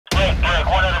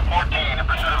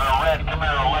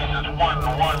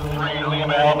113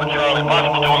 Lima Alpha Charlie,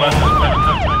 possible to Alexis.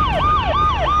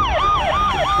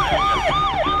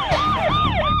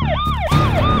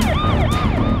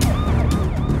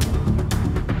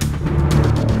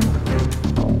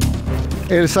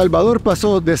 El Salvador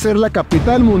pasó de ser la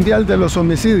capital mundial de los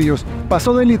homicidios,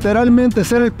 pasó de literalmente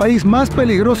ser el país más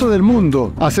peligroso del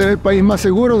mundo a ser el país más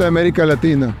seguro de América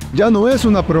Latina. Ya no es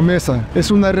una promesa, es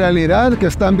una realidad que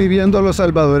están viviendo los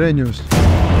salvadoreños.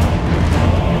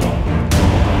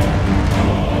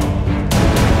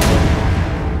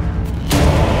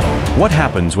 What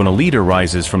happens when a leader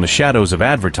rises from the shadows of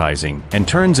advertising and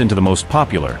turns into the most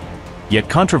popular, yet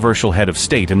controversial head of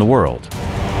state in the world?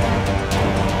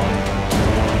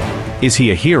 Is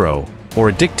he a hero or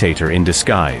a dictator in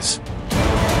disguise?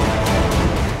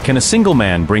 Can a single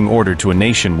man bring order to a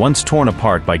nation once torn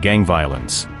apart by gang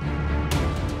violence?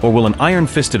 Or will an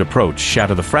iron-fisted approach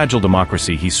shatter the fragile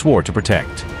democracy he swore to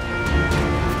protect?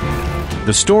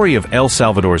 The story of El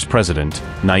Salvador's president,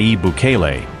 Nayib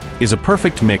Bukele, is a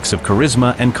perfect mix of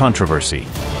charisma and controversy.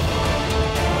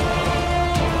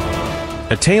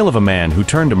 A tale of a man who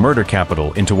turned a murder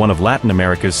capital into one of Latin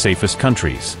America's safest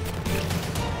countries.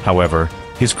 However,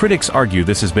 his critics argue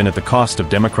this has been at the cost of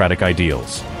democratic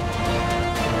ideals.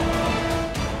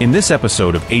 In this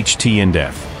episode of HT in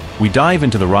Depth, we dive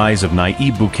into the rise of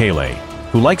Nayib Bukele,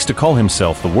 who likes to call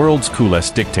himself the world's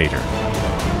coolest dictator.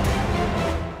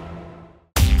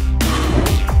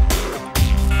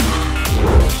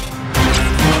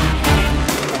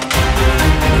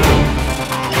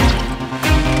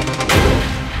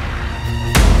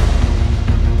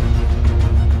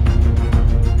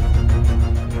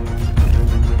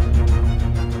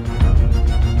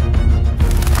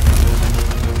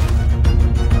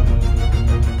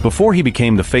 Before he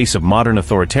became the face of modern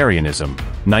authoritarianism,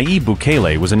 Nayib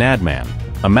Bukele was an ad man,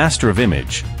 a master of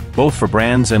image, both for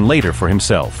brands and later for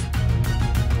himself.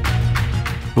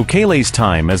 Bukele's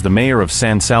time as the mayor of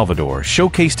San Salvador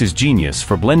showcased his genius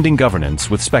for blending governance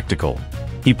with spectacle.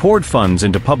 He poured funds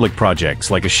into public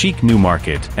projects like a chic new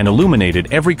market and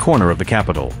illuminated every corner of the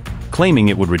capital, claiming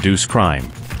it would reduce crime.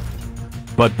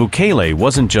 But Bukele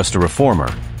wasn't just a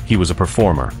reformer, he was a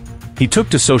performer. He took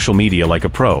to social media like a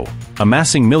pro,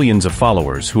 amassing millions of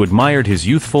followers who admired his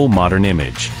youthful modern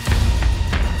image.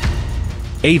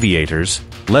 Aviators,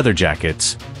 leather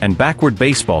jackets, and backward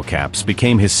baseball caps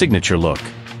became his signature look.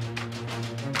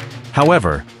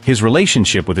 However, his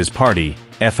relationship with his party,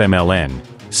 FMLN,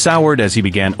 soured as he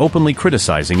began openly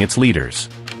criticizing its leaders.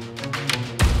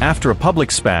 After a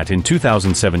public spat in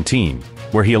 2017,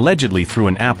 where he allegedly threw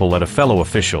an apple at a fellow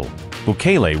official,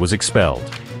 Bukele was expelled.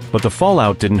 But the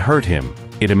fallout didn't hurt him,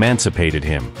 it emancipated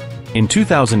him. In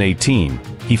 2018,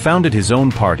 he founded his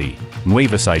own party,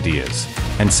 Nuevas Ideas,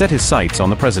 and set his sights on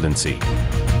the presidency.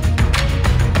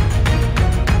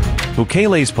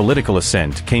 Bukele's political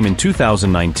ascent came in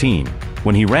 2019,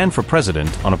 when he ran for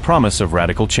president on a promise of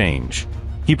radical change.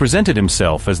 He presented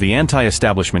himself as the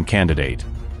anti-establishment candidate,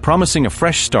 promising a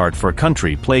fresh start for a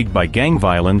country plagued by gang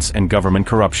violence and government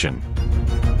corruption.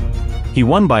 He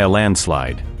won by a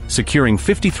landslide, securing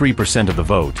 53% of the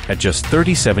vote at just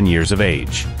 37 years of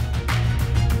age.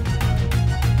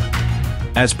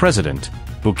 As president,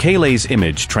 Bukele's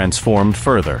image transformed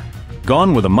further,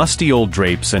 gone were the musty old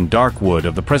drapes and dark wood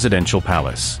of the presidential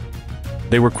palace.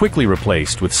 They were quickly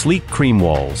replaced with sleek cream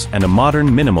walls and a modern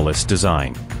minimalist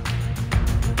design.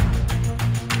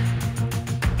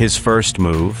 His first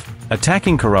move?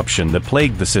 Attacking corruption that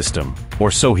plagued the system,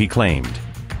 or so he claimed.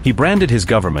 He branded his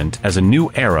government as a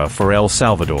new era for El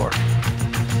Salvador.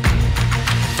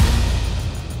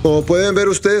 Como pueden ver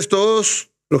ustedes todos,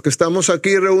 los que estamos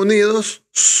aquí reunidos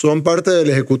son parte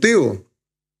del Ejecutivo,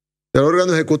 del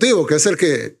órgano ejecutivo, que es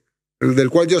del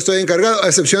cual yo estoy encargado, a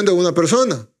excepción de una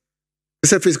persona.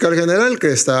 Es el fiscal general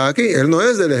que está aquí, él no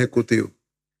es del Ejecutivo.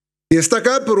 Y está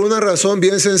acá por una razón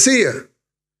bien sencilla.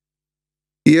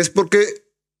 Y es porque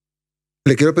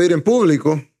le quiero pedir en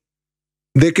público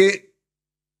de que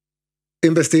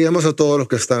investiguemos a todos los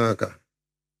que están acá.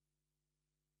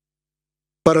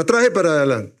 Para atrás y para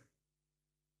adelante.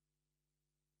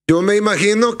 Yo me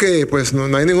imagino que pues no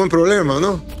hay ningún problema,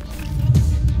 ¿no?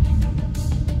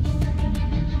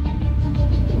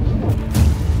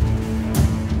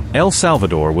 El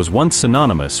Salvador was once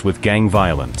synonymous with gang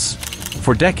violence.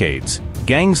 For decades,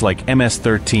 gangs like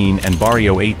MS-13 and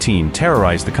Barrio 18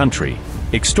 terrorized the country,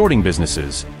 extorting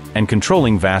businesses and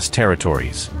controlling vast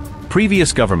territories.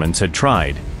 Previous governments had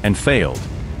tried, and failed,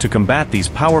 to combat these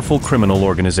powerful criminal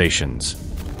organizations.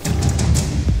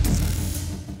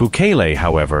 Bukele,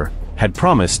 however, had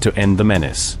promised to end the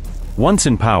menace. Once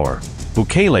in power,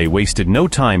 Bukele wasted no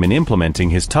time in implementing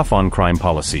his tough-on-crime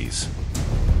policies.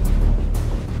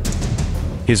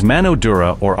 His mano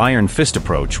dura or iron fist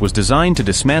approach was designed to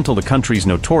dismantle the country's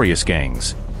notorious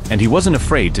gangs, and he wasn't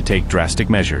afraid to take drastic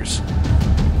measures.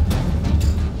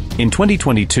 In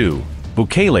 2022,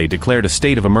 Bukele declared a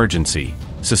state of emergency,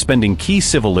 suspending key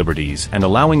civil liberties and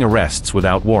allowing arrests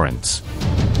without warrants.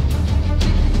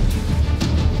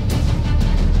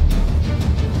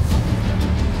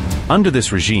 Under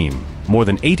this regime, more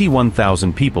than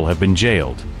 81,000 people have been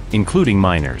jailed, including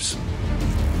minors.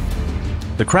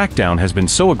 The crackdown has been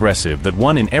so aggressive that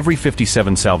 1 in every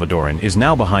 57 Salvadoran is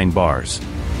now behind bars,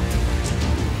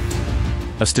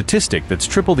 a statistic that's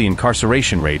triple the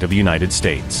incarceration rate of the United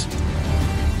States.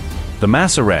 The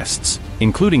mass arrests,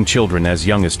 including children as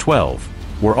young as 12,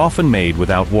 were often made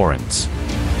without warrants.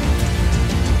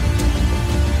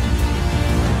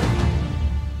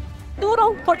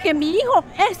 Porque mi hijo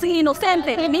es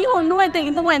inocente, mi hijo no es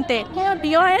delincuente.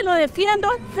 Yo a él lo defiendo,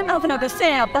 lo que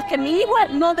sea, porque mi hijo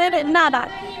no debe nada.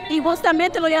 Y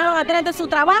justamente lo llevaron a tener de su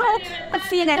trabajo,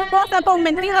 sin esposa, con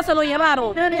mentiras se lo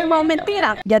llevaron, con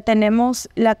mentiras. Ya tenemos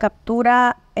la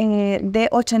captura de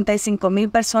 85,000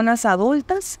 personas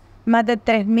adultas, más de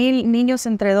 3,000 niños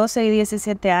entre 12 y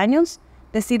 17 años.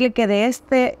 Decirle que de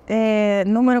este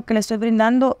número que le estoy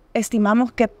brindando,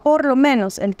 estimamos que por lo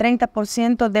menos el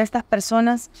 30% de estas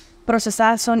personas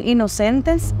procesadas son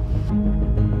inocentes.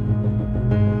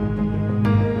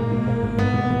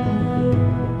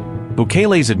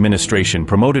 Bukele's administration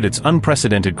promoted its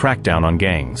unprecedented crackdown on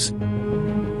gangs,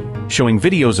 showing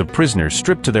videos of prisoners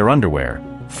stripped to their underwear,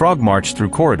 frog-marched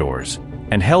through corridors,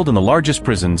 and held in the largest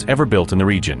prisons ever built in the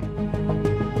region.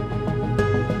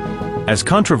 As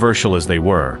controversial as they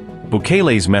were,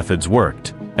 Bukele's methods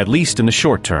worked, at least in the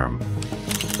short term.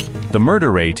 The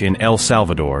murder rate in El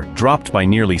Salvador dropped by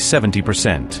nearly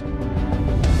 70%.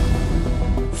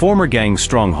 Former gang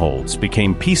strongholds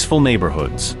became peaceful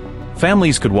neighborhoods.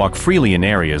 Families could walk freely in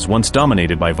areas once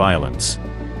dominated by violence.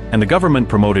 And the government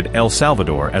promoted El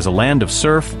Salvador as a land of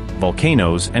surf,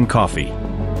 volcanoes, and coffee.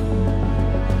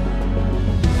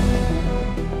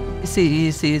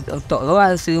 Sí, todo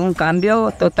ha sido un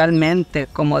cambio totalmente,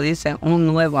 como dicen, un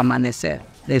nuevo amanecer.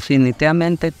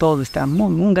 Definitivamente todo está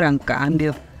un gran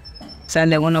cambio.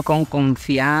 Sale uno con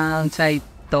confianza y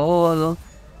todo.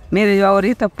 Mire, yo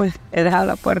ahorita pues he dejado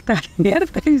la puerta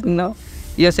abierta y no,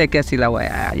 yo sé que así la voy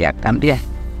a ya cambiar.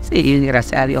 Sí,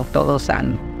 gracias a Dios, todo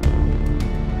sano.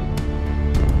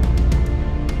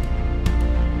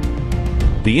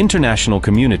 The international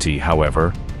community,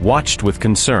 however, watched with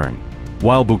concern.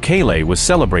 While Bukele was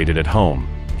celebrated at home,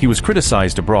 he was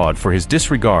criticized abroad for his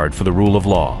disregard for the rule of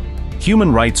law.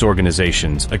 Human rights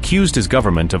organizations accused his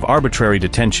government of arbitrary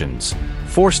detentions,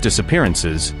 forced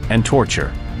disappearances, and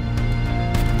torture.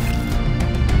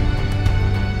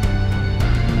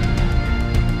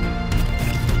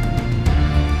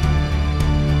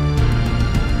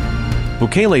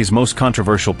 Bukele's most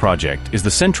controversial project is the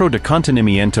Centro de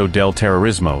Contenimiento del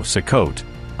Terrorismo, CECOT,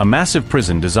 a massive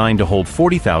prison designed to hold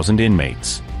 40,000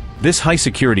 inmates. This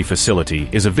high-security facility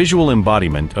is a visual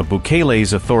embodiment of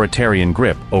Bukele's authoritarian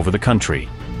grip over the country.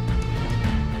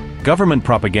 Government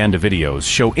propaganda videos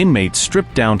show inmates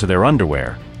stripped down to their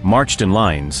underwear, marched in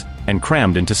lines, and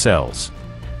crammed into cells.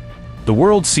 The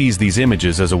world sees these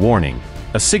images as a warning,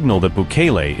 a signal that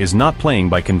Bukele is not playing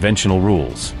by conventional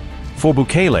rules. For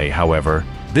Bukele, however,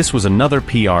 this was another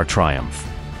PR triumph.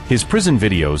 His prison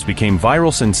videos became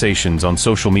viral sensations on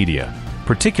social media,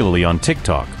 particularly on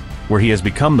TikTok, where he has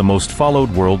become the most followed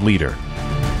world leader.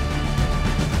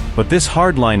 But this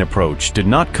hardline approach did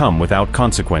not come without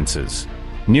consequences.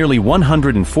 Nearly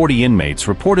 140 inmates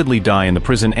reportedly die in the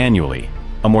prison annually,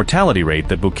 a mortality rate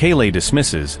that Bukele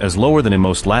dismisses as lower than in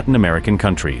most Latin American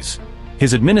countries.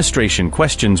 His administration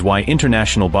questions why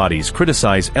international bodies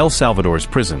criticize El Salvador's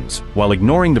prisons, while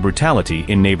ignoring the brutality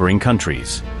in neighboring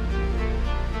countries.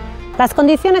 Las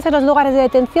condiciones en los lugares de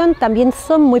detención también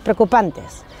son muy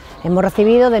preocupantes. Hemos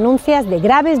recibido denuncias de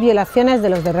graves violaciones de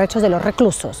los derechos de los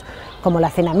reclusos, como el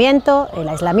hacinamiento, el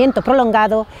aislamiento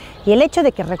prolongado y el hecho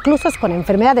de que reclusos con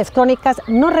enfermedades crónicas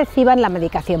no reciban la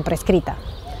medicación prescrita.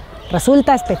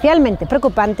 Resulta especialmente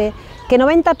preocupante que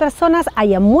 90 personas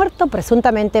hayan muerto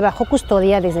presuntamente bajo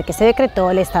custodia desde que se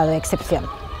decretó el estado de excepción.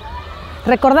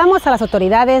 Recordamos a las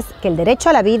autoridades que el derecho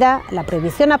a la vida, la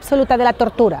prohibición absoluta de la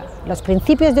tortura, los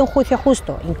principios de un juicio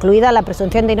justo, incluida la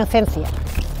presunción de inocencia,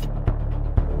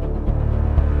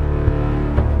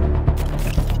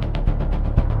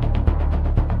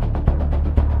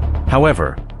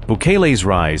 However, Bukele's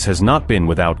rise has not been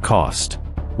without cost.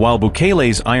 While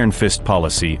Bukele's iron fist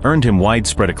policy earned him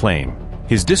widespread acclaim,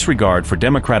 his disregard for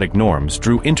democratic norms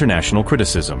drew international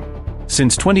criticism.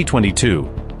 Since 2022,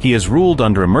 he has ruled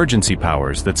under emergency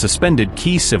powers that suspended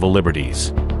key civil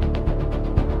liberties.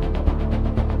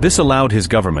 This allowed his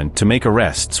government to make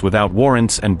arrests without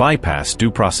warrants and bypass due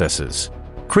processes.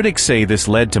 Critics say this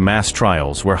led to mass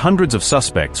trials where hundreds of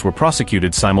suspects were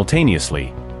prosecuted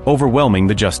simultaneously, overwhelming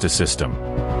the justice system.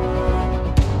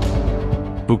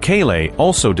 Bukele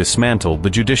also dismantled the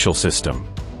judicial system.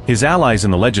 His allies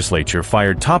in the legislature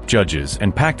fired top judges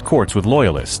and packed courts with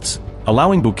loyalists,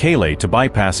 allowing Bukele to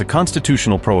bypass a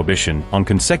constitutional prohibition on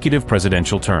consecutive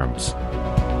presidential terms.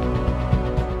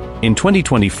 In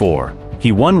 2024,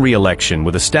 he won re-election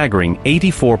with a staggering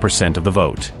 84% of the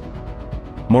vote.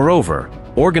 Moreover,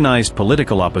 organized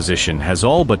political opposition has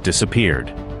all but disappeared.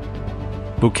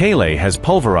 Bukele has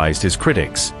pulverized his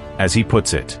critics, as he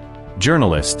puts it.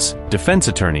 Journalists, defense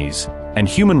attorneys, and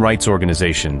human rights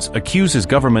organizations accuse his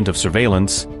government of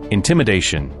surveillance,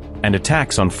 intimidation, and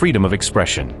attacks on freedom of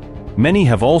expression. Many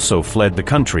have also fled the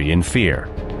country in fear.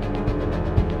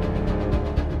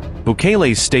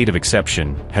 Bukele's state of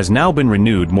exception has now been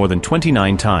renewed more than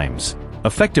 29 times,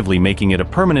 effectively making it a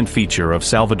permanent feature of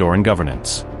Salvadoran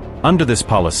governance. Under this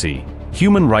policy,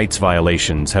 human rights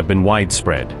violations have been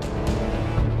widespread.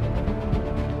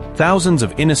 Thousands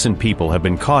of innocent people have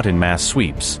been caught in mass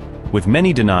sweeps, with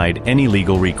many denied any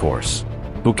legal recourse.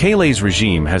 Bukele's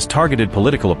regime has targeted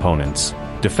political opponents,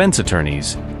 defense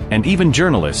attorneys, and even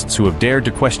journalists who have dared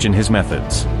to question his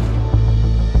methods.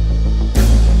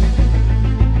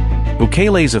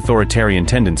 Bukele's authoritarian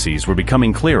tendencies were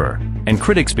becoming clearer, and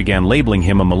critics began labeling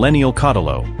him a millennial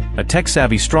caudillo, a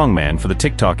tech-savvy strongman for the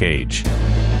TikTok age.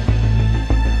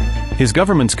 His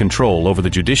government's control over the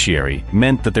judiciary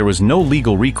meant that there was no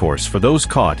legal recourse for those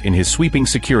caught in his sweeping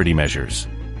security measures.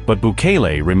 But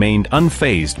Bukele remained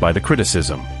unfazed by the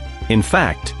criticism. In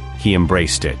fact, he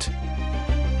embraced it.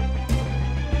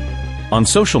 On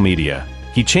social media,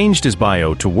 he changed his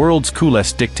bio to "World's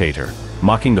Coolest Dictator,"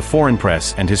 mocking the foreign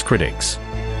press and his critics.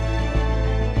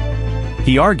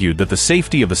 He argued that the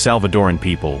safety of the Salvadoran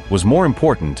people was more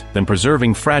important than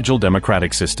preserving fragile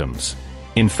democratic systems.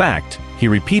 In fact, he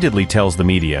repeatedly tells the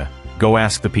media, "Go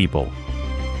ask the people."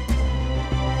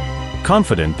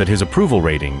 Confident that his approval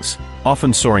ratings,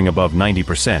 often soaring above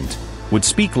 90%, would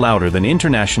speak louder than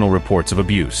international reports of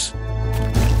abuse.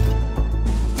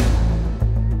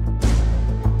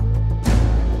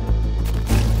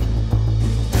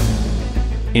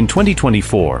 In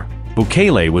 2024,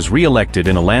 Bukele was re-elected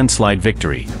in a landslide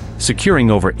victory, securing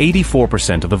over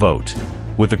 84% of the vote.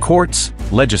 With the courts,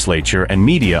 legislature, and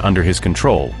media under his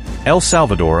control, El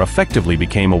Salvador effectively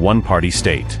became a one-party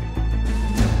state.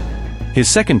 His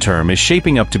second term is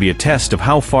shaping up to be a test of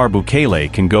how far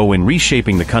Bukele can go in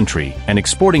reshaping the country and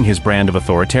exporting his brand of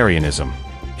authoritarianism.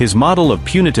 His model of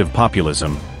punitive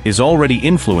populism is already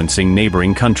influencing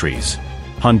neighboring countries.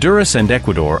 Honduras and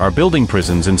Ecuador are building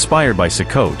prisons inspired by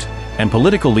Sacote, and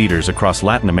political leaders across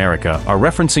Latin America are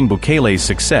referencing Bukele's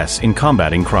success in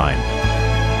combating crime.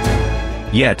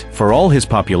 Yet, for all his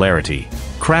popularity,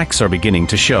 cracks are beginning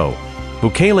to show.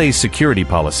 Bukele's security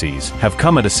policies have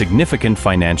come at a significant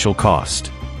financial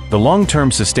cost. The long-term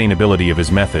sustainability of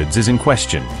his methods is in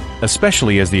question,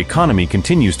 especially as the economy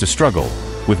continues to struggle,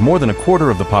 with more than a quarter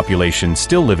of the population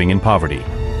still living in poverty.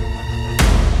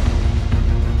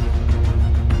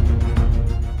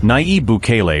 Nayib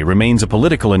Bukele remains a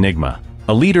political enigma,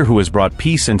 a leader who has brought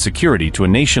peace and security to a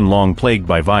nation long plagued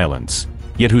by violence,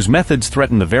 yet whose methods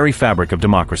threaten the very fabric of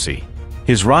democracy.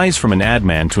 His rise from an ad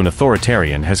man to an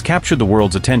authoritarian has captured the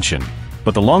world's attention,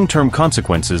 but the long-term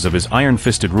consequences of his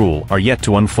iron-fisted rule are yet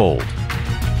to unfold.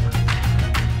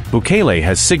 Bukele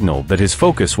has signaled that his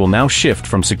focus will now shift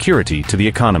from security to the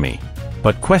economy.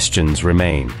 But questions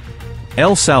remain.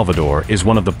 El Salvador is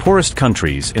one of the poorest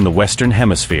countries in the Western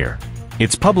Hemisphere.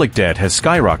 Its public debt has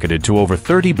skyrocketed to over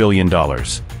 $30 billion,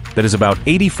 that is about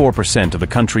 84% of the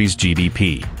country's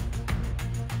GDP.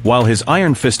 While his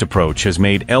iron fist approach has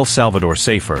made El Salvador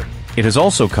safer, it has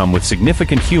also come with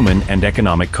significant human and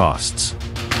economic costs.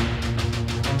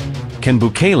 Can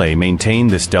Bukele maintain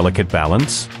this delicate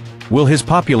balance? Will his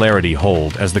popularity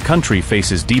hold as the country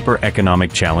faces deeper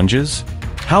economic challenges?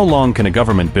 How long can a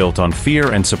government built on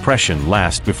fear and suppression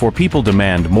last before people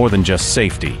demand more than just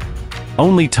safety?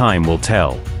 Only time will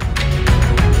tell.